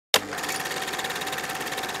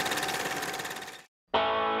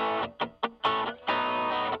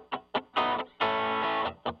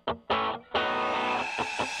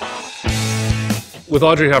With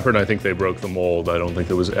Audrey Hepburn, I think they broke the mold. I don't think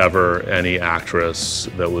there was ever any actress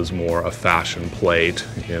that was more a fashion plate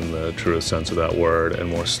in the truest sense of that word and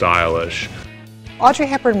more stylish. Audrey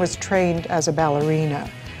Hepburn was trained as a ballerina,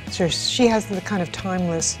 so she has the kind of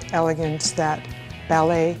timeless elegance that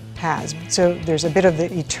ballet has. So there's a bit of the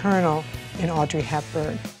eternal in Audrey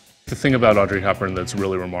Hepburn. The thing about Audrey Hepburn that's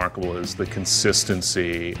really remarkable is the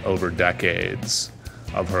consistency over decades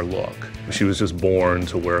of her look. She was just born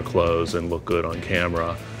to wear clothes and look good on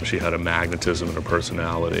camera. She had a magnetism and a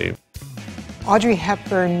personality. Audrey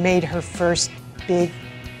Hepburn made her first big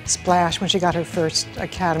splash when she got her first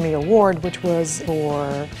Academy Award, which was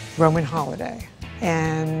for Roman Holiday.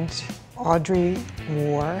 And Audrey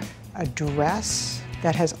wore a dress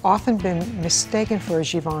that has often been mistaken for a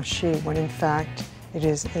Givenchy, when in fact it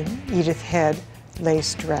is an Edith Head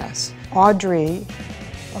lace dress. Audrey,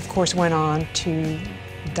 of course, went on to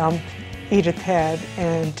dump Edith Head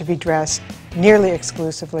and to be dressed nearly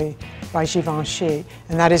exclusively by Givenchy.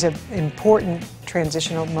 And that is an important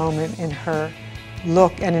transitional moment in her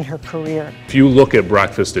look and in her career. If you look at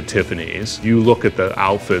Breakfast at Tiffany's, you look at the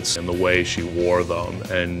outfits and the way she wore them,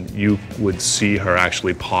 and you would see her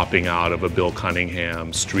actually popping out of a Bill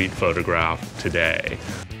Cunningham street photograph today.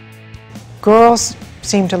 Girls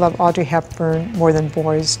seem to love Audrey Hepburn more than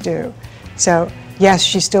boys do. So yes,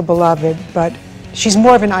 she's still beloved, but she's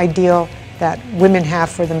more of an ideal that women have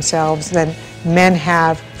for themselves than men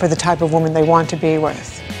have for the type of woman they want to be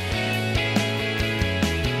with.